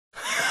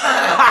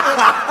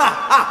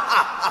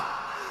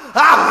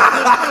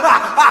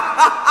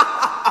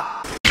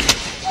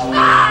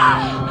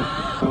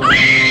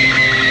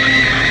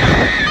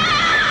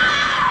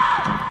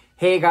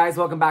Hey guys,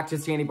 welcome back to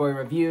Stanley Boy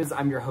Reviews.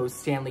 I'm your host,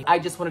 Stanley. I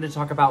just wanted to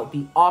talk about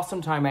the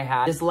awesome time I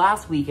had this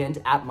last weekend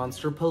at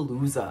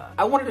Monsterpalooza.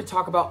 I wanted to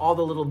talk about all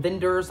the little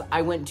vendors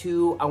I went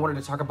to. I wanted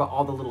to talk about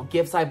all the little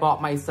gifts I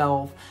bought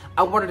myself.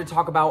 I wanted to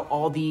talk about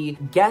all the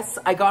guests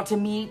I got to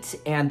meet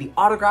and the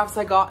autographs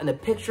I got and the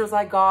pictures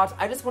I got.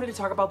 I just wanted to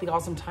talk about the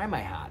awesome time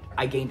I had.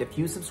 I gained a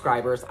few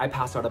subscribers. I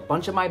passed out a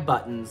bunch of my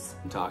buttons.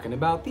 I'm talking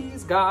about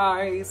these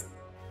guys.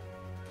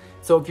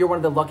 So if you're one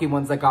of the lucky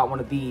ones that got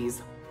one of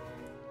these,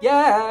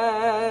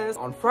 yes!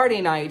 On Friday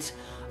night,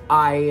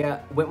 I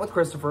went with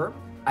Christopher.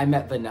 I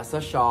met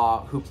Vinessa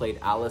Shaw, who played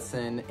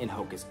Allison in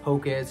Hocus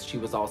Pocus. She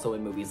was also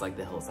in movies like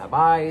The Hills Have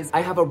Eyes.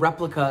 I have a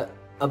replica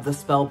of the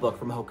spell book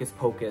from Hocus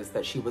Pocus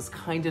that she was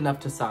kind enough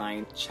to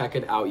sign. Check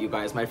it out, you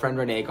guys. My friend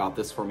Renee got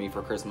this for me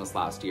for Christmas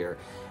last year.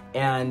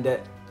 And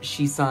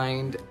she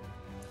signed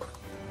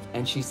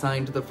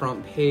the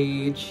front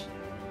page.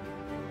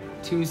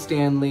 To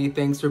Stanley,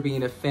 thanks for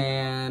being a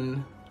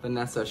fan.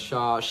 Vinessa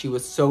Shaw, she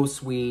was so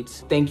sweet.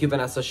 Thank you,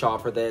 Vinessa Shaw,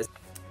 for this.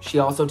 She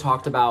also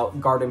talked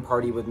about Garden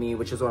Party with Me,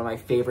 which is one of my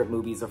favorite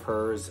movies of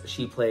hers.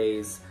 She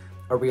plays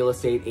a real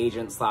estate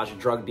agent slash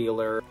drug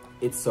dealer.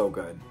 It's so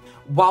good.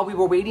 While we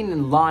were waiting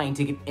in line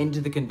to get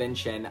into the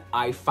convention,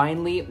 I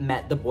finally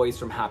met the boys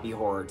from Happy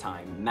Horror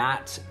Time,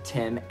 Matt,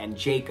 Tim, and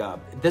Jacob.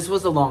 This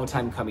was a long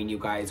time coming, you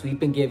guys. We've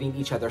been giving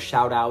each other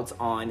shout outs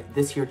on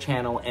this here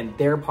channel and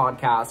their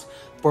podcast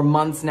for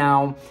months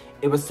now.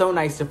 It was so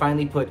nice to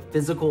finally put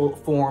physical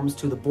forms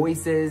to the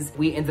voices.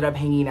 We ended up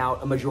hanging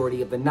out a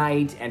majority of the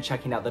night and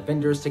checking out the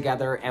vendors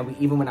together, and we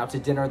even went out to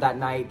dinner that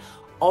night.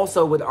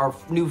 Also with our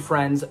new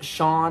friends,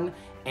 Sean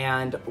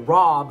and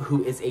Rob,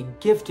 who is a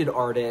gifted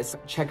artist.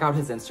 Check out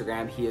his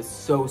Instagram. He is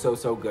so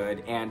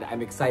good, and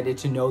I'm excited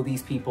to know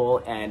these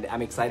people, and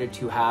I'm excited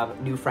to have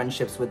new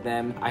friendships with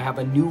them. I have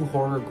a new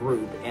horror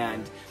group,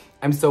 and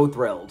I'm so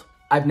thrilled.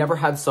 I've never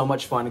had so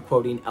much fun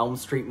quoting Elm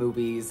Street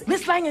movies.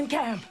 Miss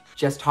Langenkamp!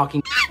 Just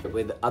talking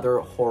with other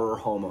horror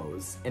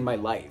homos in my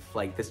life.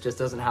 Like, this just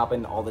doesn't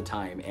happen all the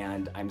time,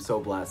 and I'm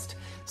so blessed.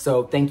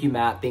 So thank you,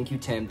 Matt, thank you,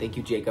 Tim, thank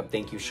you, Jacob,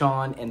 thank you,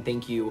 Sean, and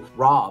thank you,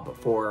 Rob,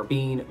 for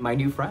being my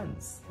new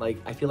friends. Like,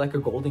 I feel like a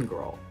golden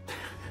girl.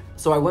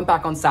 So I went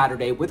back on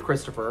Saturday with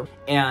Christopher,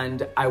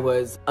 and I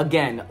was,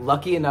 again,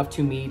 lucky enough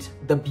to meet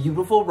the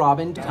beautiful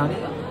Robin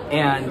Tunney,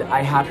 and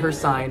I had her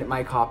sign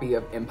my copy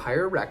of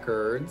Empire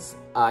Records.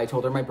 I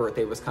told her my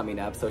birthday was coming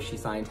up, so she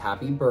signed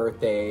happy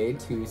birthday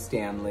to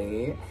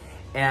Stanley.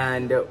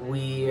 And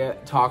we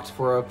talked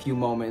for a few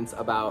moments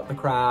about the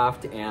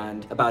craft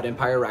and about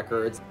Empire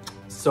Records.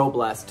 So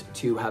blessed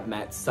to have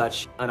met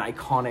such an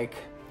iconic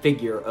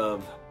figure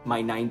of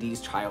my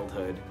 90s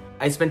childhood.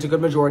 I spent a good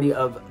majority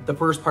of the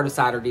first part of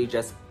Saturday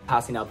just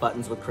passing out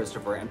buttons with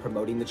Christopher and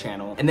promoting the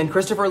channel. And then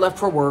Christopher left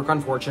for work,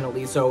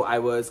 unfortunately, so I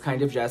was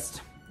kind of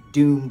just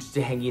doomed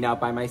to hanging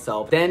out by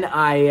myself. Then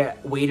I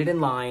waited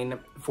in line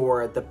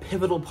for the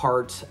pivotal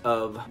part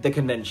of the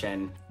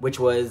convention, which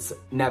was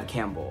Neve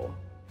Campbell.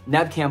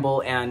 Neve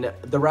Campbell and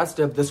the rest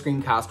of the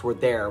Scream cast were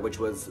there, which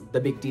was the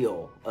big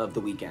deal of the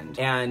weekend.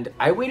 And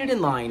I waited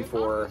in line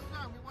for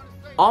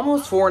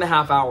almost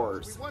 4.5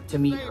 hours to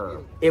meet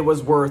her. It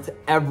was worth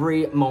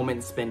every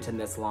moment spent in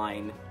this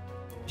line.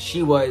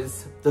 She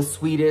was the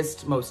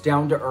sweetest, most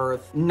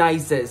down-to-earth,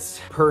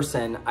 nicest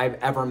person I've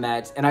ever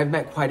met. And I've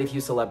met quite a few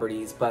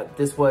celebrities, but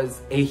this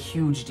was a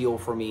huge deal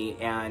for me.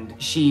 And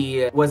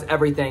she was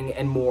everything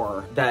and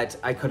more that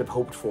I could have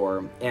hoped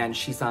for. And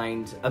she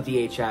signed a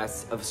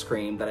VHS of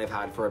Scream that I've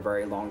had for a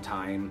very long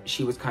time.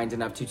 She was kind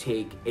enough to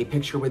take a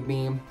picture with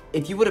me.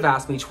 If you would have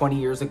asked me 20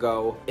 years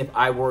ago if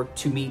I were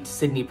to meet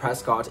Sidney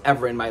Prescott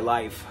ever in my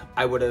life,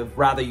 I would have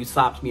rather you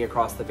slapped me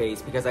across the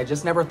face, because I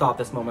just never thought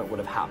this moment would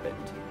have happened.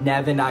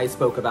 Neve and I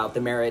spoke about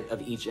the merit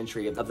of each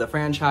entry of the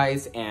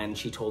franchise, and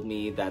she told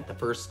me that the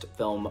first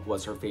film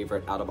was her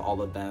favorite out of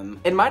all of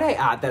them. And might I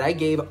add that I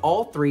gave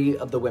all 3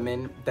 of the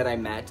women that I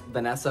met,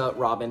 Vinessa,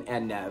 Robin,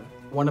 and Neve,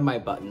 one of my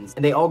buttons,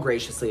 and they all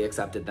graciously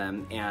accepted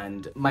them,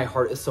 and my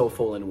heart is so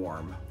full and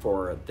warm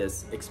for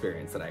this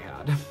experience that I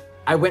had.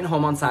 I went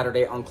home on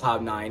Saturday on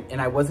cloud 9,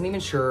 and I wasn't even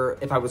sure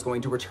if I was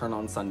going to return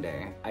on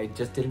Sunday. I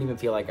just didn't even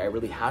feel like I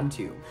really had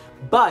to.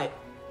 But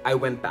I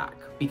went back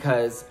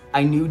because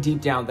I knew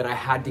deep down that I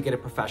had to get a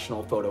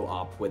professional photo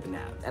op with Neve.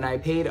 And I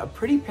paid a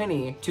pretty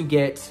penny to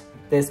get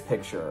this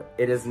picture.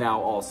 It is now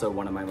also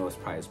one of my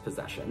most prized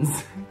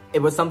possessions.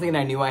 It was something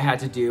I knew I had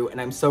to do, and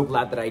I'm so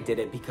glad that I did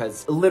it,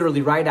 because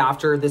literally right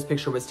after this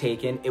picture was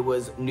taken, it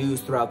was news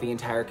throughout the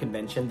entire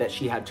convention that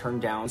she had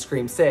turned down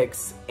Scream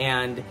 6,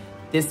 and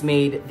this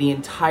made the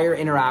entire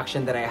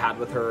interaction that I had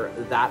with her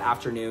that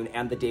afternoon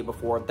and the day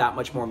before that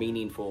much more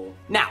meaningful.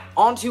 Now,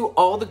 on to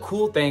all the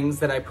cool things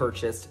that I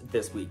purchased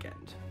this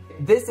weekend.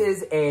 This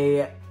is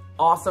a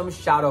awesome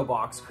shadow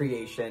box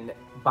creation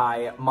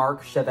by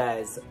Mark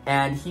Chavez,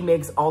 and he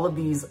makes all of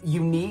these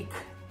unique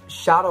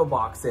shadow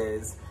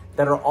boxes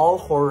that are all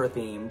horror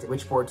themed.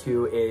 Witchboard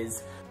 2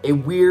 is a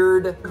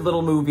weird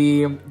little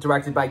movie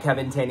directed by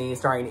Kevin Tunney,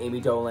 starring Amy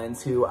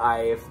Dolenz, who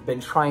I've been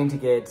trying to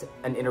get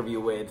an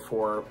interview with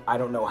for I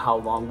don't know how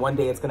long. One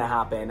day it's gonna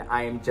happen.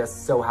 I am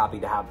just so happy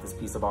to have this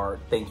piece of art.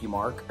 Thank you,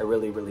 Mark. I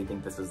really, really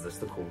think this is just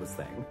the coolest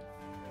thing.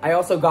 I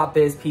also got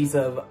this piece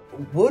of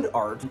wood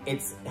art.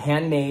 It's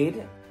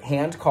handmade,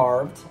 hand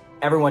carved.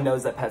 Everyone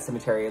knows that Pet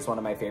Sematary is one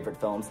of my favorite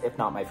films, if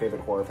not my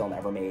favorite horror film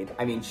ever made.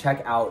 I mean,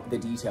 check out the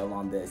detail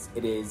on this.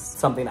 It is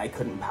something I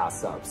couldn't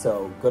pass up.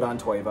 So good on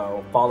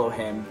Toivo. Follow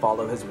him,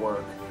 follow his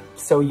work.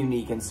 So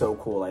unique and so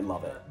cool, I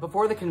love it.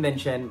 Before the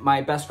convention,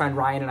 my best friend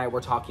Ryan and I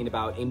were talking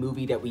about a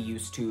movie that we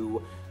used to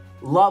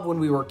love when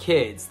we were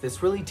kids.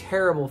 This really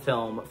terrible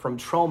film from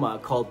Trauma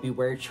called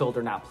Beware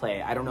Children at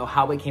Play. I don't know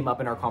how it came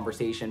up in our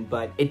conversation,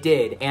 but it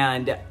did.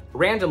 And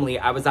randomly,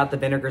 I was at the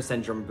Vinegar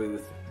Syndrome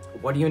booth.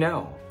 What do you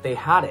know? They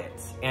had it,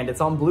 and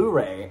it's on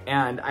Blu-ray,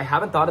 and I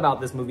haven't thought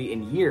about this movie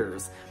in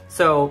years,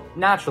 so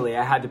naturally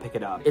I had to pick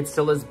it up. It's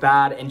still as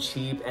bad and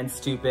cheap and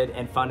stupid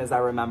and fun as I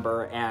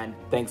remember, and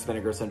thanks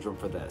Vinegar Syndrome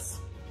for this.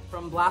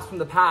 From Blast from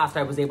the Past,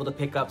 I was able to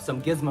pick up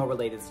some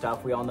Gizmo-related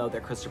stuff. We all know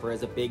that Christopher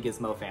is a big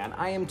Gizmo fan.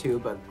 I am too,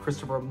 but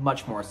Christopher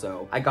much more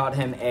so. I got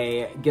him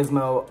a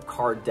Gizmo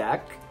card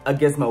deck, a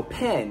Gizmo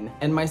pin,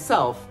 and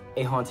myself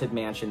a Haunted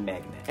Mansion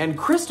magnet. And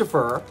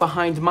Christopher,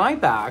 behind my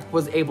back,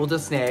 was able to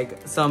snag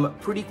some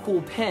pretty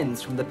cool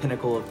pins from the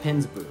Pinnacle of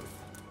Pins booth.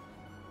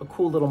 A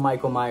cool little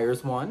Michael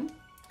Myers one.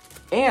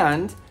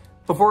 And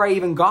before I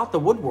even got the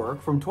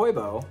woodwork from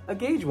Toivo, a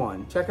Gage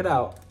one. Check it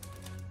out.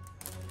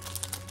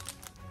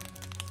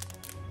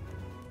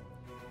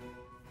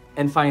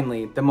 And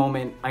finally, the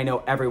moment I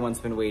know everyone's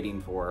been waiting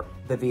for,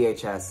 the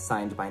VHS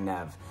signed by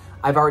Neve.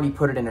 I've already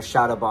put it in a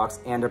shadow box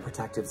and a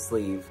protective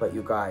sleeve, but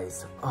you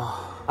guys,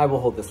 I will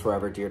hold this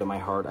forever dear to my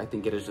heart. I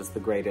think it is just the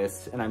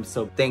greatest, and I'm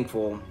so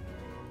thankful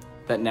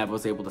that Neve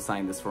was able to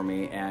sign this for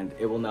me, and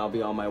it will now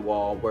be on my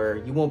wall where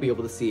you won't be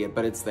able to see it,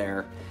 but it's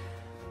there.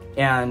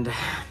 And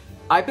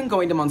I've been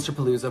going to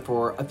Monsterpalooza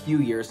for a few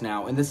years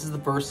now, and this is the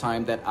first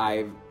time that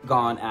I've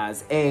gone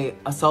as a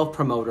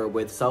self-promoter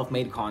with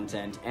self-made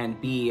content, and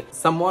B,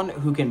 someone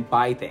who can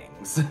buy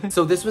things.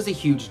 So this was a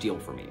huge deal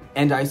for me.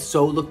 And I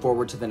so look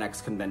forward to the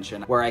next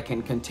convention where I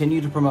can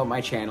continue to promote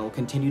my channel,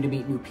 continue to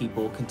meet new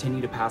people,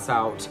 continue to pass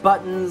out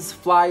buttons,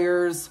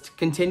 flyers,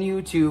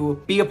 continue to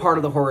be a part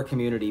of the horror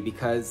community,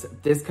 because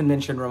this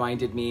convention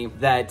reminded me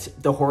that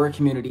the horror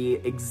community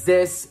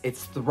exists,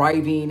 it's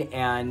thriving,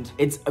 and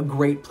it's a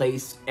great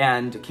place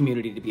and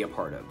community to be a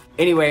part of.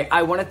 Anyway,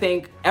 I want to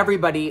thank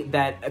everybody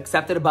that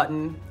accepted a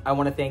button. I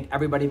want to thank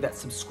everybody that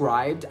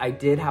subscribed. I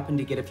did happen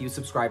to get a few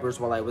subscribers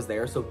while I was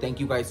there, so thank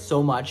you guys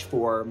so much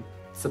for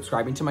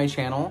subscribing to my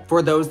channel.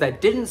 For those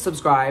that didn't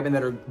subscribe and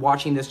that are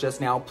watching this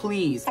just now,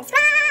 please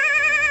subscribe!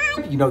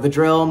 You know the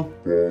drill.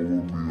 Follow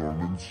me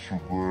on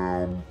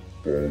Instagram,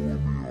 follow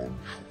me on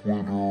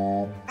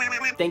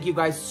Twitter. Thank you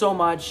guys so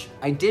much.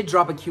 I did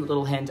drop a cute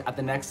little hint at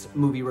the next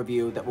movie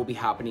review that will be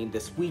happening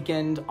this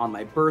weekend on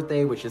my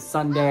birthday, which is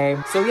Sunday.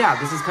 So yeah,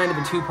 this is kind of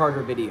a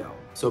two-parter video.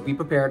 So be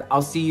prepared.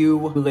 I'll see you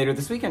later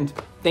this weekend.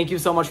 Thank you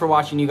so much for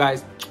watching, you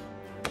guys.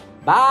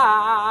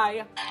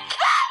 Bye!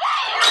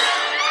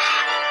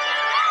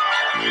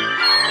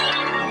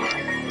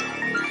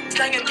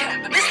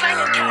 LANGENKAMP, Miss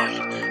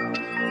LANGENKAMP.